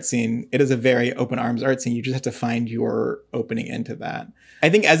the LA art scene, it is a very open arms art scene. You just have to find your opening into that. I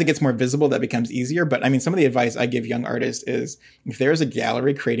think as it gets more visible, that becomes easier. But I mean, some of the advice I give young artists is if there is a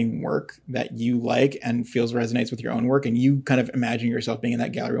gallery creating work that you like and feels resonates with your own work, and you kind of imagine yourself being in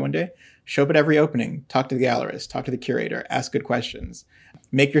that gallery one day, show up at every opening, talk to the gallerist, talk to the curator, ask good questions,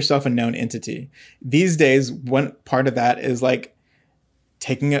 make yourself a known entity. These days, one part of that is like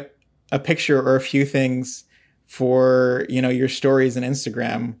taking a picture or a few things for, your stories and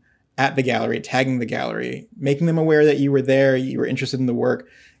Instagram at the gallery, tagging the gallery, making them aware that you were there, you were interested in the work.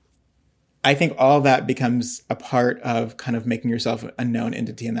 I think all that becomes a part of kind of making yourself a known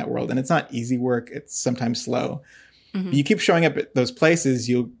entity in that world. And it's not easy work. It's sometimes slow. But you keep showing up at those places,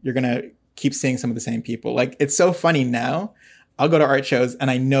 you're going to keep seeing some of the same people. Like, it's so funny now. I'll go to art shows and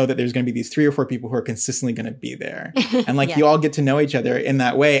I know that there's going to be these 3 or 4 people who are consistently going to be there. And like, you all get to know each other in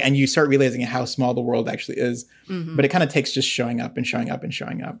that way. And you start realizing how small the world actually is. But it kind of takes just showing up and showing up and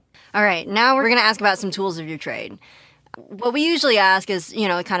showing up. All right. Now we're going to ask about some tools of your trade. What we usually ask is,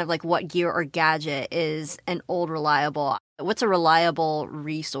 kind of like what gear or gadget is an old reliable. What's a reliable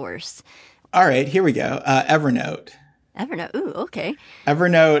resource? All right, here we go. Evernote. Evernote. Ooh, okay.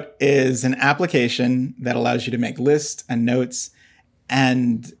 Evernote is an application that allows you to make lists and notes.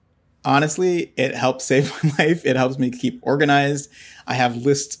 And honestly, it helps save my life. It helps me keep organized. I have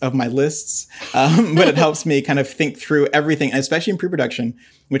lists of my lists, but it helps me kind of think through everything, especially in pre-production,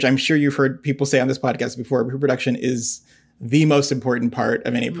 which I'm sure you've heard people say on this podcast before. Pre-production is the most important part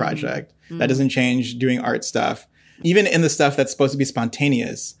of any project. That doesn't change doing art stuff. Even in the stuff that's supposed to be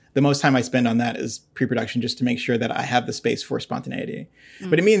spontaneous, the most time I spend on that is pre-production, just to make sure that I have the space for spontaneity.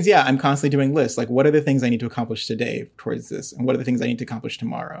 But it means, I'm constantly doing lists. Like, what are the things I need to accomplish today towards this? And what are the things I need to accomplish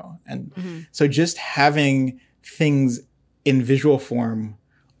tomorrow? And so just having things in visual form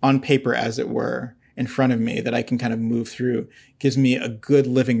on paper, as it were, in front of me that I can kind of move through gives me a good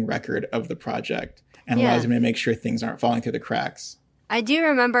living record of the project and allows me to make sure things aren't falling through the cracks. I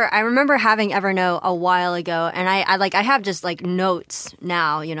remember having Evernote a while ago, and I have just like notes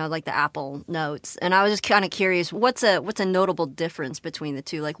now, like the Apple Notes. And I was just kind of curious, what's a notable difference between the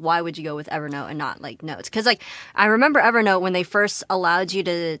two? Like, why would you go with Evernote and not like Notes? Because like, I remember Evernote when they first allowed you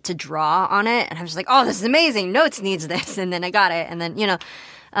to draw on it, and I was just like, oh, this is amazing. Notes needs this. And then I got it. And then,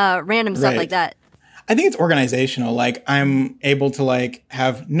 random stuff like that. I think it's organizational. Like, I'm able to like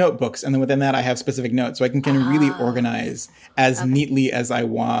have notebooks, and then within that I have specific notes, so I can really organize as neatly as I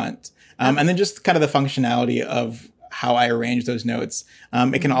want. And then just kind of the functionality of how I arrange those notes.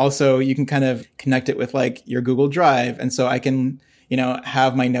 It can also, you can kind of connect it with like your Google Drive. And so I can,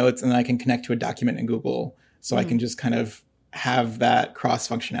 have my notes and then I can connect to a document in Google. So I can just kind of have that cross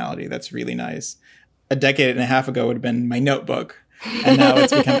functionality. That's really nice. A decade and a half ago would have been my notebook. And now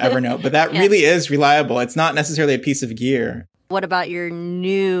it's become Evernote. But that really is reliable. It's not necessarily a piece of gear. What about your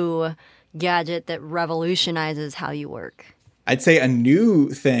new gadget that revolutionizes how you work? I'd say a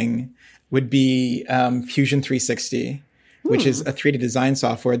new thing would be Fusion 360, which is a 3D design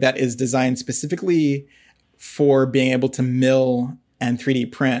software that is designed specifically for being able to mill and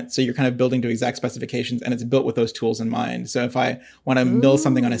 3D print. So you're kind of building to exact specifications, and it's built with those tools in mind. So if I want to mill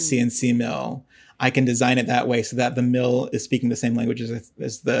something on a CNC mill, I can design it that way so that the mill is speaking the same language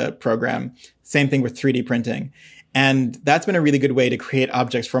as the program. Same thing with 3D printing. And that's been a really good way to create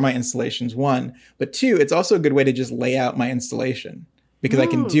objects for my installations, one. But two, it's also a good way to just lay out my installation because I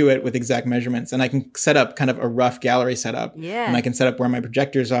can do it with exact measurements, and I can set up kind of a rough gallery setup. And I can set up where my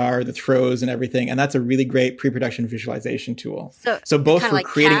projectors are, the throws and everything. And that's a really great pre-production visualization tool. So both for like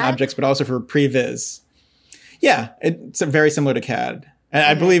creating CAD? Objects, but also for pre-viz. Yeah, it's very similar to CAD. And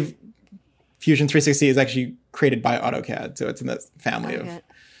I believe Fusion 360 is actually created by AutoCAD. So it's in the family of.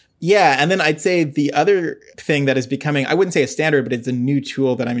 Yeah. And then I'd say the other thing that is becoming, I wouldn't say a standard, but it's a new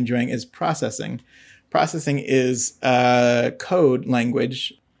tool that I'm enjoying is processing. Processing is a coding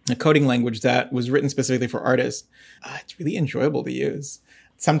language that was written specifically for artists. It's really enjoyable to use.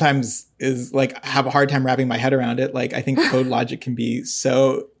 Sometimes is like, I have a hard time wrapping my head around it. Like, I think code logic can be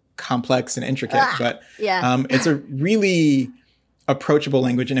so complex and intricate, but it's a really approachable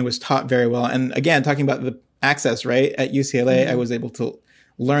language, and it was taught very well. And again, talking about the access, right? At UCLA, I was able to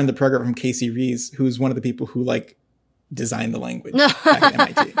learn the program from Casey Rees, who's one of the people who like designed the language back at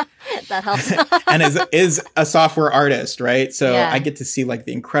MIT. That helps. And is a software artist, right? So I get to see like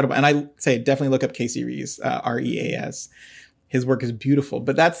the incredible, and I say definitely look up Casey Rees, Reas. His work is beautiful,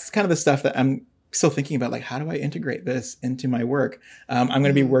 but that's kind of the stuff that I'm still thinking about like, how do I integrate this into my work? I'm going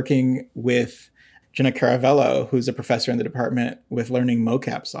to be working with Jenna Caravello, who's a professor in the department, with learning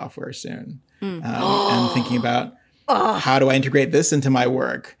mocap software soon. And thinking about how do I integrate this into my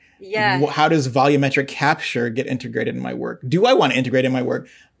work? Yeah. How does volumetric capture get integrated in my work? Do I want to integrate in my work?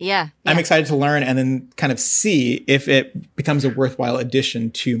 Yeah. I'm excited to learn and then kind of see if it becomes a worthwhile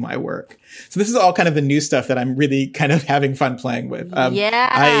addition to my work. So this is all kind of the new stuff that I'm really kind of having fun playing with.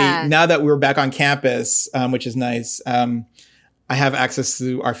 Now that we're back on campus, which is nice, I have access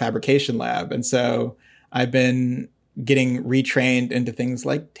to our fabrication lab. And so I've been getting retrained into things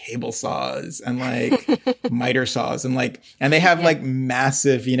like table saws and like miter saws and they have like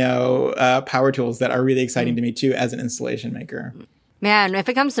massive, power tools that are really exciting to me too as an installation maker. Man, if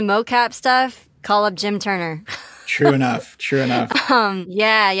it comes to mocap stuff, call up Jim Turner. True enough.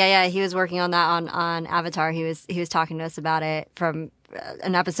 Yeah. He was working on that on Avatar. He was talking to us about it from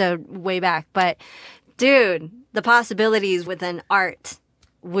an episode way back. But dude, the possibilities within art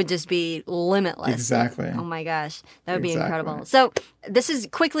would just be limitless. Exactly. Oh my gosh, that would be incredible. So this is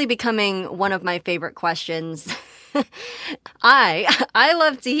quickly becoming one of my favorite questions. I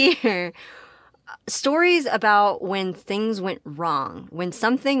love to hear stories about when things went wrong, when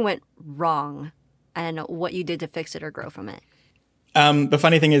something went wrong, and what you did to fix it or grow from it. The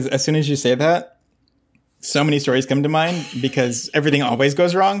funny thing is, as soon as you say that, so many stories come to mind because everything always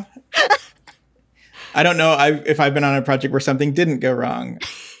goes wrong. I don't know if I've been on a project where something didn't go wrong.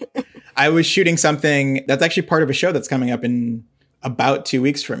 I was shooting something that's actually part of a show that's coming up in about 2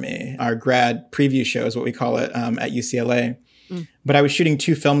 weeks for me. Our grad preview show is what we call it at UCLA. But I was shooting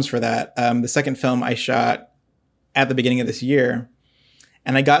 2 films for that. The second film I shot at the beginning of this year.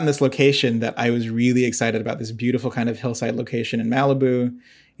 And I got in this location that I was really excited about, this beautiful kind of hillside location in Malibu.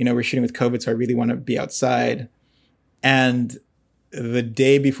 We're shooting with COVID, so I really want to be outside. And the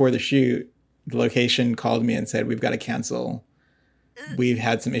day before the shoot, the location called me and said, we've got to cancel. We've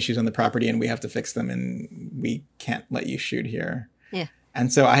had some issues on the property and we have to fix them and we can't let you shoot here. Yeah.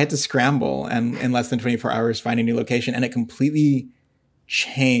 And so I had to scramble and in less than 24 hours find a new location, and it completely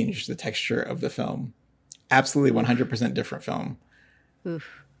changed the texture of the film. Absolutely 100% different film.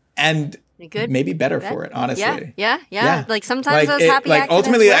 Oof. And maybe better for it, honestly. Yeah. Like sometimes those happy accidents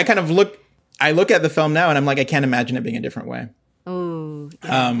ultimately, work. I look at the film now and I'm like, I can't imagine it being a different way. Ooh.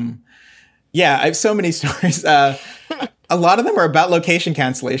 Yeah. I have so many stories. A lot of them are about location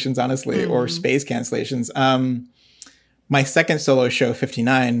cancellations, honestly, or space cancellations. My second solo show,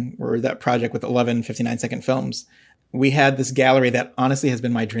 59, or that project with 11 59-second films, we had this gallery that honestly has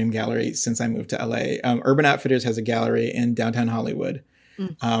been my dream gallery since I moved to LA. Urban Outfitters has a gallery in downtown Hollywood.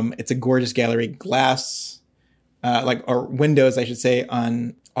 It's a gorgeous gallery, glass, or windows, I should say,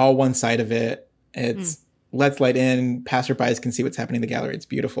 on all one side of it. It's lets light in, passerbys can see what's happening in the gallery. It's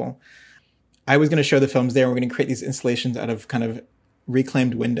beautiful. I was going to show the films there. We're going to create these installations out of kind of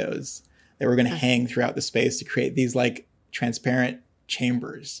reclaimed windows that we're going to hang throughout the space to create these like transparent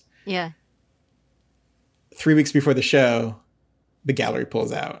chambers. Yeah. 3 weeks before the show, the gallery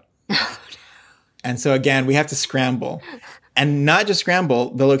pulls out. And so again, we have to scramble. And not just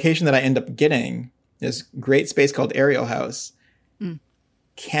scramble, the location that I end up getting, this great space called Ariel House,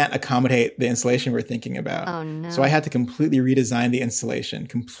 can't accommodate the installation we're thinking about. Oh, no. So I had to completely redesign the installation,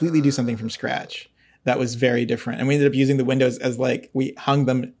 completely do something from scratch. That was very different. And we ended up using the windows as we hung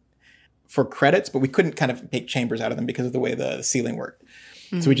them for credits, but we couldn't kind of make chambers out of them because of the way the ceiling worked.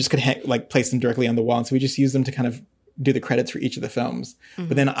 So we just could place them directly on the wall. And so we just used them to kind of do the credits for each of the films.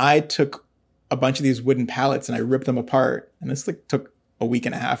 But then I took a bunch of these wooden pallets and I ripped them apart. And this took a week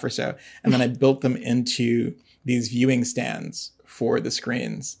and a half or so. And then I built them into these viewing stands for the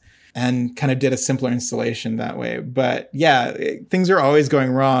screens and kind of did a simpler installation that way. But yeah, things are always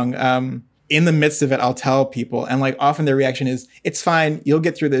going wrong. In the midst of it, I'll tell people, and often their reaction is, it's fine. You'll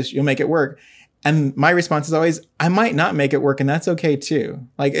get through this. You'll make it work. And my response is always, I might not make it work. And that's okay too.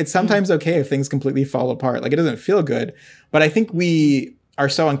 It's sometimes okay if things completely fall apart. It doesn't feel good, but I think we are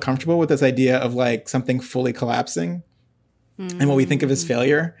so uncomfortable with this idea of something fully collapsing and what we think of as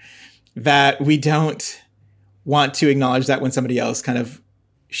failure that we don't want to acknowledge that when somebody else kind of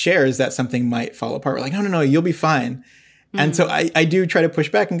shares that something might fall apart. We're like, no, you'll be fine. And so I do try to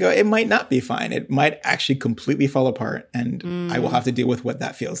push back and go, it might not be fine. It might actually completely fall apart. And I will have to deal with what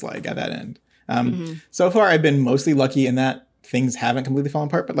that feels like at that end. So far, I've been mostly lucky in that things haven't completely fallen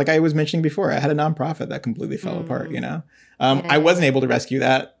apart. But like I was mentioning before, I had a nonprofit that completely fell apart, I wasn't able to rescue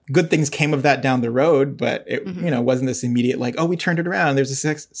that. Good things came of that down the road, but it, wasn't this immediate we turned it around. There's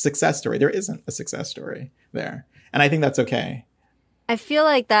a success story. There isn't a success story there. And I think that's okay. I feel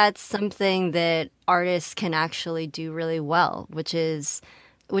like that's something that artists can actually do really well, which is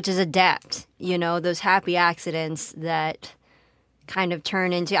adapt, those happy accidents that kind of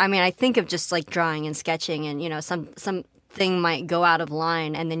turn into, I think of just like drawing and sketching and, something might go out of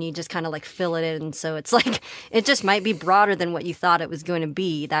line and then you just kind of like fill it in. So it's like, it just might be broader than what you thought it was going to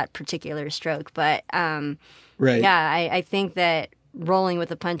be, that particular stroke. But Right. yeah, I think that rolling with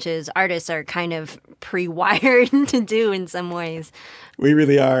the punches, artists are kind of pre-wired to do in some ways. We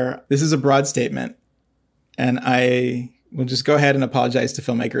really are. This is a broad statement, and I will just go ahead and apologize to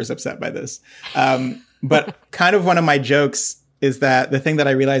filmmakers upset by this. But kind of one of my jokes is that the thing that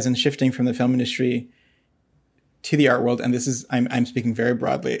I realize in shifting from the film industry to the art world, and this is, I'm speaking very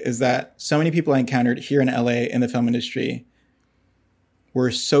broadly, is that so many people I encountered here in LA in the film industry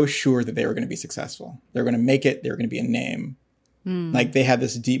were so sure that they were going to be successful. They were going to make it. They were going to be a name. Like they had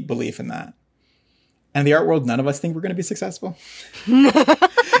this deep belief in that. And the art world, none of us think we're going to be successful.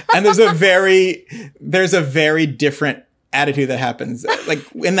 And there's a very different attitude that happens.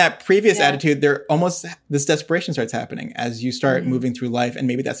 Like in that previous attitude, this desperation starts happening as you start moving through life, and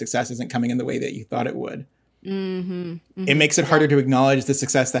maybe that success isn't coming in the way that you thought it would. It makes it harder to acknowledge the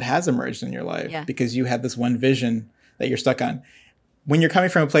success that has emerged in your life because you had this one vision that you're stuck on. When you're coming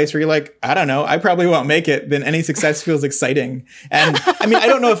from a place where you're like, I don't know, I probably won't make it, then any success feels exciting. And I mean, I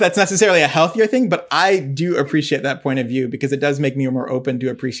don't know if that's necessarily a healthier thing, but I do appreciate that point of view because it does make me more open to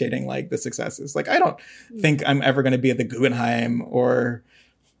appreciating like the successes. Like, I don't think I'm ever going to be at the Guggenheim or,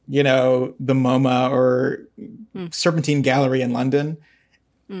 the MoMA or Serpentine Gallery in London.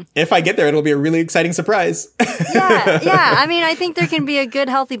 If I get there, it'll be a really exciting surprise. Yeah. I mean, I think there can be a good,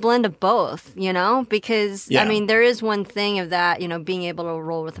 healthy blend of both, because, I mean, there is one thing of that, being able to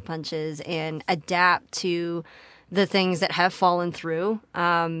roll with the punches and adapt to the things that have fallen through.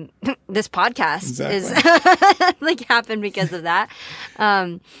 This podcast is like happened because of that.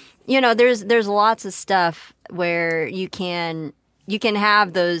 There's lots of stuff where you can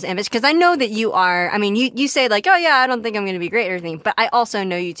have those ambitions, because I know that you are, I mean, you say like, oh yeah, I don't think I'm going to be great or anything, but I also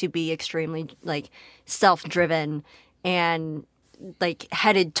know you to be extremely like self-driven and like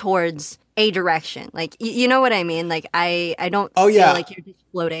headed towards a direction. Like, you know what I mean? Like, I don't feel like you're just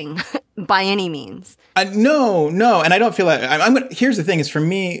floating by any means. No. And I don't feel that. Here's the thing is, for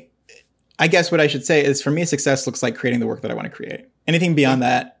me, I guess what I should say is, for me, success looks like creating the work that I want to create. Anything beyond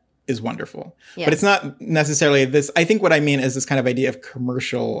that is wonderful. Yes. But it's not necessarily this. I think what I mean is this kind of idea of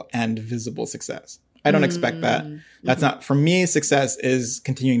commercial and visible success. I don't expect that. That's not, for me, success is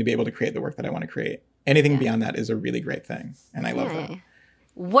continuing to be able to create the work that I want to create. Anything beyond that is a really great thing. And I love that.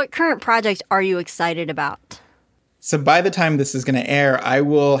 What current project are you excited about? So by the time this is going to air, I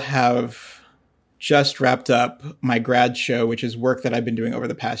will have just wrapped up my grad show, which is work that I've been doing over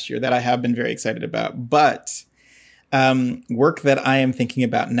the past year that I have been very excited about. But work that I am thinking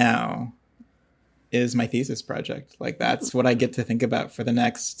about now is my thesis project. Like, that's what I get to think about for the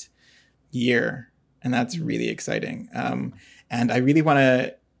next year. And that's really exciting. And I really want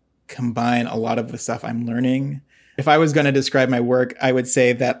to combine a lot of the stuff I'm learning. If I was going to describe my work, I would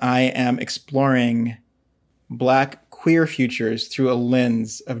say that I am exploring Black queer futures through a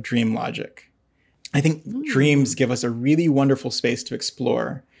lens of dream logic. I think dreams give us a really wonderful space to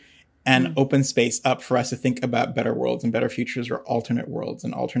explore and open space up for us to think about better worlds and better futures, or alternate worlds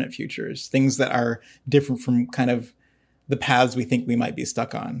and alternate futures, things that are different from kind of the paths we think we might be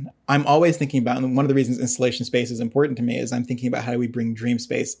stuck on. I'm always thinking about, and one of the reasons installation space is important to me is I'm thinking about how do we bring dream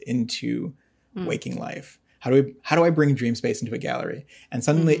space into waking life? How do I bring dream space into a gallery? And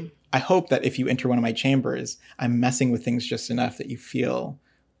suddenly I hope that if you enter one of my chambers, I'm messing with things just enough that you feel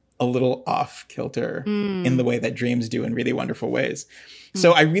a little off kilter in the way that dreams do in really wonderful ways.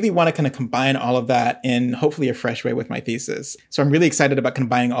 So I really want to kind of combine all of that in hopefully a fresh way with my thesis. So I'm really excited about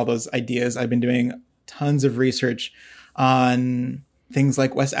combining all those ideas. I've been doing tons of research on things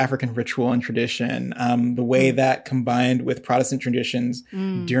like West African ritual and tradition, the way that combined with Protestant traditions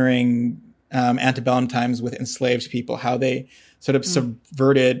during antebellum times with enslaved people, how they sort of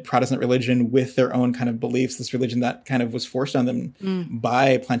subverted Protestant religion with their own kind of beliefs, this religion that kind of was forced on them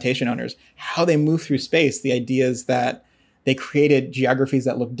by plantation owners, how they moved through space, the ideas that they created geographies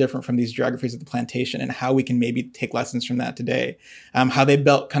that look different from these geographies of the plantation, and how we can maybe take lessons from that today. How they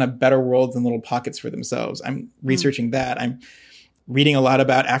built kind of better worlds and little pockets for themselves. I'm researching that. I'm reading a lot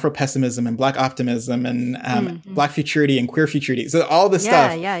about Afro-pessimism and Black optimism and Black futurity and queer futurity. So all this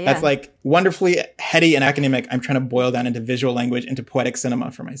stuff that's like wonderfully heady and academic, I'm trying to boil down into visual language, into poetic cinema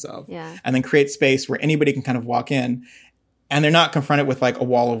for myself. And then create space where anybody can kind of walk in and they're not confronted with like a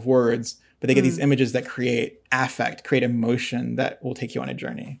wall of words, but they get these images that create affect, create emotion that will take you on a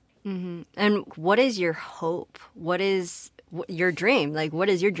journey. And what is your hope? What is your dream? Like, what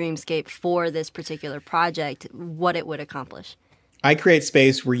is your dreamscape for this particular project? What it would accomplish? I create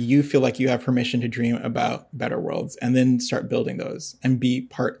space where you feel like you have permission to dream about better worlds and then start building those and be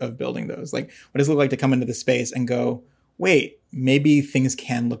part of building those. Like, what does it look like to come into the space and go, wait, maybe things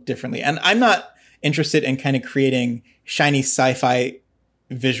can look differently? And I'm not interested in kind of creating shiny sci-fi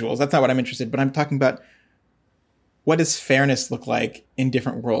visuals. That's not what I'm interested in, but I'm talking about, what does fairness look like in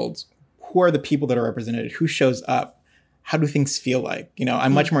different worlds? Who are the people that are represented? Who shows up? How do things feel like?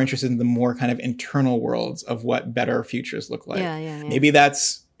 I'm much more interested in the more kind of internal worlds of what better futures look like. Yeah. Maybe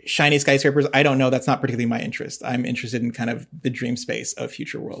that's shiny skyscrapers. I don't know. That's not particularly my interest. I'm interested in kind of the dream space of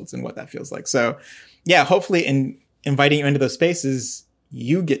future worlds and what that feels like. So yeah, hopefully in inviting you into those spaces,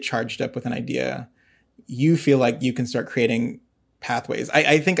 you get charged up with an idea. You feel like you can start creating pathways.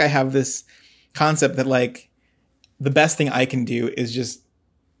 I think I have this concept that like, the best thing I can do is just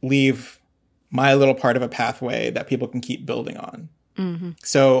leave my little part of a pathway that people can keep building on. Mm-hmm.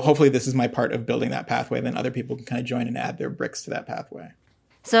 So hopefully this is my part of building that pathway. Then other people can kind of join and add their bricks to that pathway.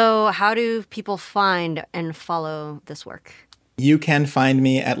 So how do people find and follow this work? You can find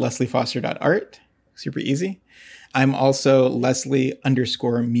me at lesliefoster.art. Super easy. I'm also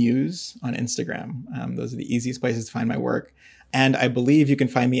Leslie_Muse on Instagram. Those are the easiest places to find my work. And I believe you can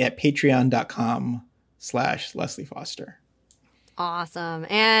find me at patreon.com/Leslie Foster. Awesome.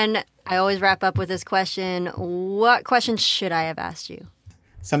 And I always wrap up with this question. What question should I have asked you?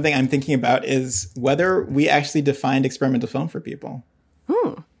 Something I'm thinking about is whether we actually defined experimental film for people.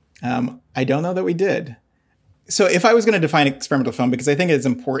 I don't know that we did. So if I was going to define experimental film, because I think it's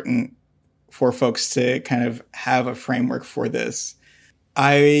important for folks to kind of have a framework for this,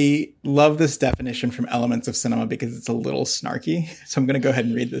 I love this definition from Elements of Cinema because it's a little snarky. So I'm going to go ahead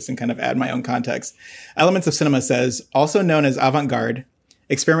and read this and kind of add my own context. Elements of Cinema says, also known as avant-garde,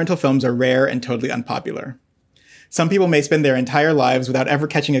 experimental films are rare and totally unpopular. Some people may spend their entire lives without ever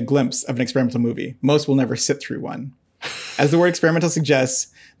catching a glimpse of an experimental movie. Most will never sit through one. As the word experimental suggests,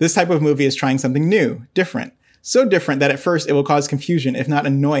 this type of movie is trying something new, different. So different that at first it will cause confusion, if not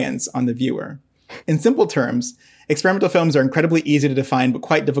annoyance, on the viewer. In simple terms, experimental films are incredibly easy to define, but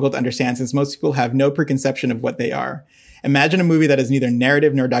quite difficult to understand since most people have no preconception of what they are. Imagine a movie that is neither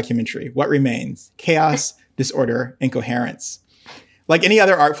narrative nor documentary. What remains? Chaos, disorder, incoherence. Like any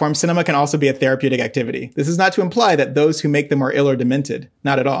other art form, cinema can also be a therapeutic activity. This is not to imply that those who make them are ill or demented.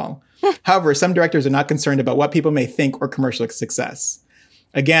 Not at all. However, some directors are not concerned about what people may think or commercial success.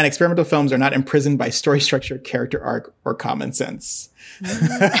 Again, experimental films are not imprisoned by story structure, character arc, or common sense.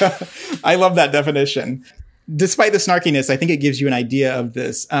 I love that definition. Despite the snarkiness, I think it gives you an idea of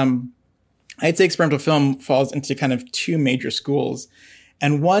this. I'd say experimental film falls into kind of two major schools.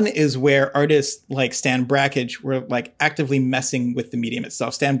 And one is where artists like Stan Brakhage were like actively messing with the medium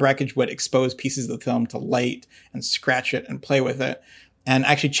itself. Stan Brakhage would expose pieces of the film to light and scratch it and play with it and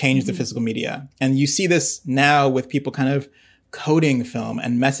actually change the physical media. And you see this now with people kind of coding film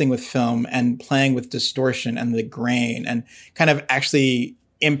and messing with film and playing with distortion and the grain and kind of actually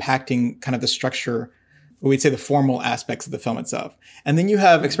impacting kind of the structure, or we'd say the formal aspects of the film itself. And then you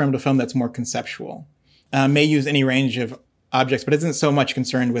have experimental film that's more conceptual, may use any range of objects, but isn't so much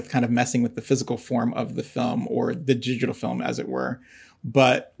concerned with kind of messing with the physical form of the film or the digital film, as it were,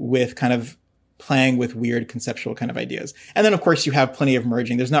 but with kind of playing with weird conceptual kind of ideas. And then, of course, you have plenty of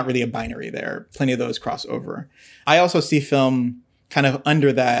merging. There's not really a binary there. Plenty of those cross over. I also see film kind of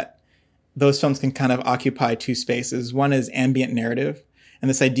under that. Those films can kind of occupy two spaces. One is ambient narrative, and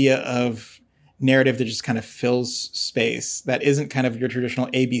this idea of narrative that just kind of fills space that isn't kind of your traditional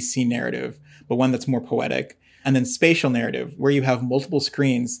ABC narrative, but one that's more poetic. And then spatial narrative, where you have multiple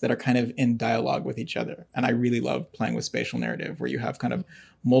screens that are kind of in dialogue with each other. And I really love playing with spatial narrative, where you have kind of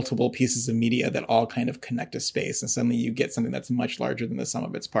multiple pieces of media that all kind of connect to space. And suddenly you get something that's much larger than the sum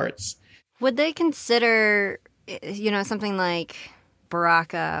of its parts. Would they consider, something like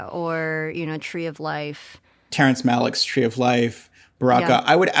Baraka or, Tree of Life? Terrence Malick's Tree of Life, Baraka. Yeah.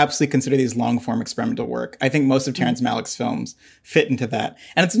 I would absolutely consider these long-form experimental work. I think most of Terrence Malick's films fit into that.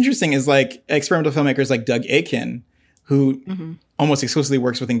 And it's interesting is like experimental filmmakers like Doug Akin, who almost exclusively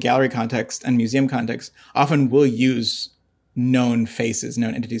works within gallery context and museum context, often will use known faces,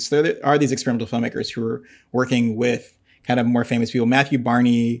 known entities. So there are these experimental filmmakers who are working with kind of more famous people. Matthew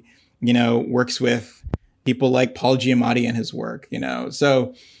Barney, works with people like Paul Giamatti in his work,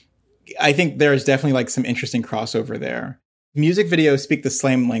 So I think there's definitely like some interesting crossover there. Music videos speak the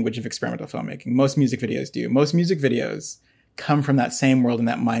same language of experimental filmmaking. Most music videos do. Most music videos come from that same world and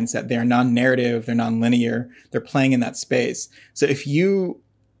that mindset. They're non-narrative, they're non-linear, they're playing in that space. So if you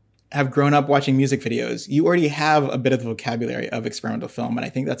have grown up watching music videos, you already have a bit of the vocabulary of experimental film. And I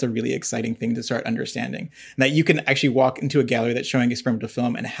think that's a really exciting thing to start understanding. And that you can actually walk into a gallery that's showing experimental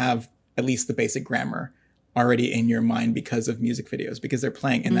film and have at least the basic grammar already in your mind because of music videos, because they're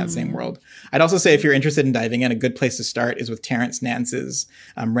playing in that same world. I'd also say if you're interested in diving in, a good place to start is with Terrence Nance's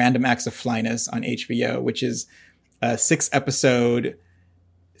Random Acts of Flyness on HBO, which is a 6-episode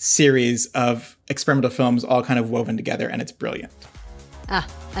series of experimental films all kind of woven together, and it's brilliant. Ah,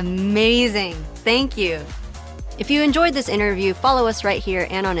 amazing. Thank you. If you enjoyed this interview, follow us right here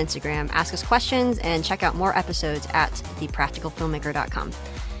and on Instagram, ask us questions, and check out more episodes at thepracticalfilmmaker.com.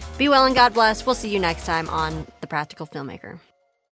 Be well and God bless. We'll see you next time on The Practical Filmmaker.